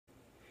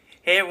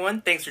Hey everyone,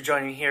 thanks for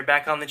joining me here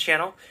back on the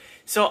channel.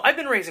 So I've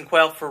been raising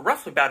quail for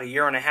roughly about a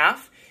year and a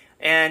half,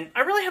 and I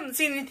really haven't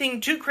seen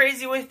anything too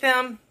crazy with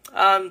them.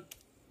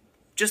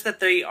 Just that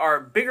they are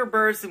bigger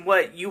birds than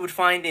what you would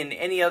find in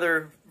any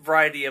other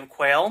variety of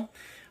quail,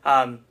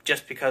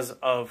 just because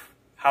of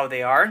how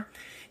they are.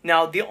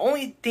 Now, the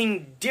only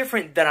thing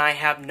different that I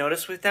have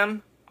noticed with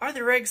them are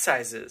their egg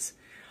sizes.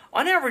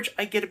 On average,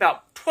 I get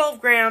about 12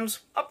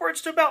 grams,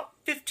 upwards to about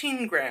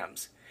 15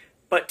 grams.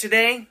 But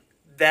today,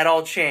 that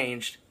all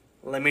changed.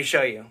 Let me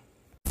show you.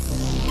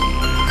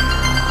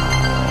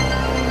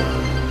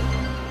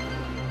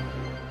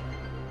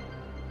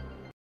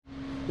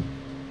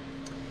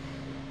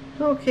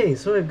 Okay,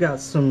 so I've got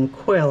some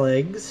quail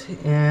eggs,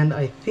 and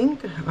I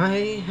think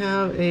I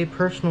have a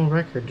personal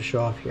record to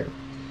show off here.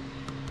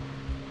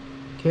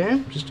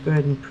 Okay, just to go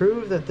ahead and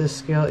prove that this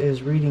scale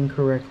is reading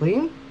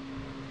correctly.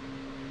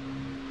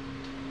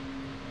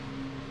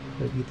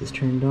 Let's get this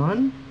turned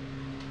on.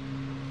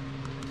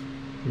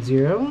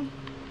 0.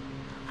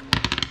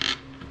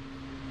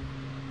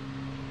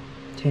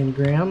 10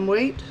 gram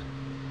weight.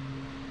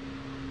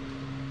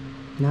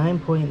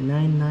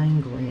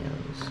 9.99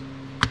 grams.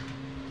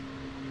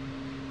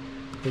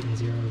 Go ahead and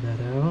zero that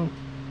out.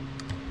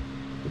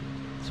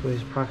 This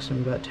weighs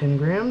approximately about 10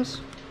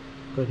 grams.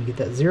 Go ahead and get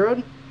that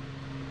zeroed.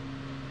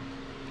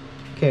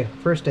 Okay,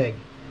 first egg.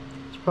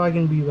 It's probably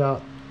going to be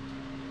about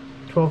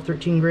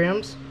 12-13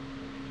 grams.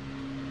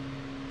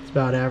 It's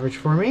about average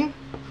for me.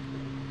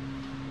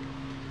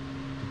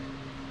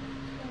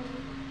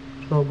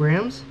 12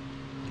 grams.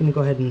 I'm going to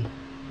go ahead and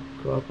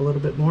go up a little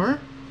bit more.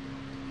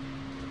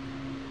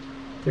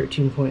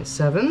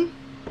 13.7.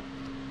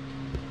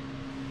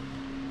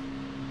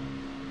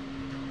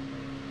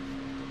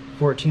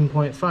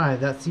 14.5.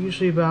 That's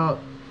usually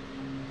about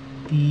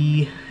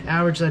the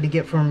average that I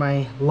get for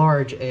my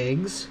large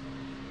eggs.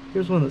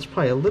 Here's one that's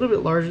probably a little bit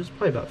larger. It's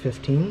probably about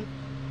 15.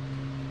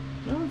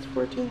 No, it's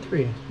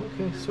 14.3.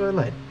 Okay, so I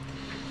lied.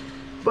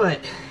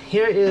 But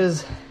here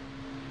is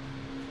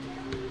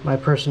my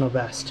personal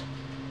best.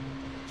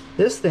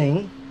 This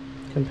thing,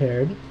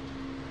 compared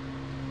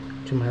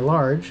to my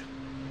large,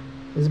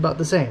 is about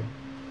the same.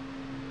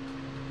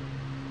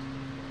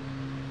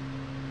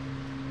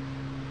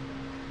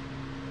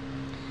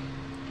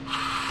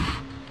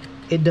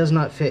 It does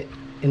not fit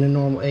in a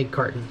normal egg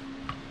carton.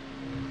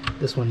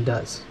 This one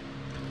does.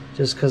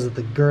 Just because of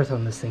the girth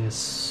on this thing is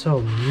so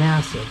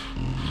massive.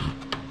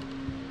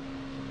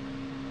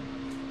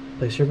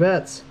 Place your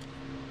bets.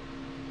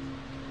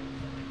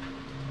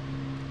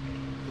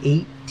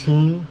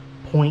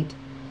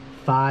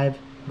 18.5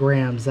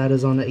 grams. That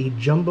is on a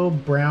jumbo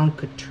brown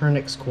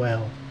Coturnix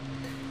quail.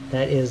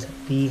 That is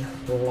the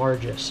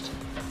largest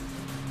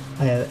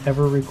I have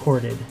ever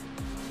recorded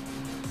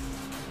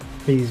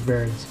for these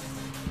birds.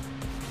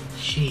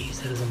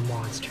 Jeez, that is a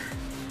monster.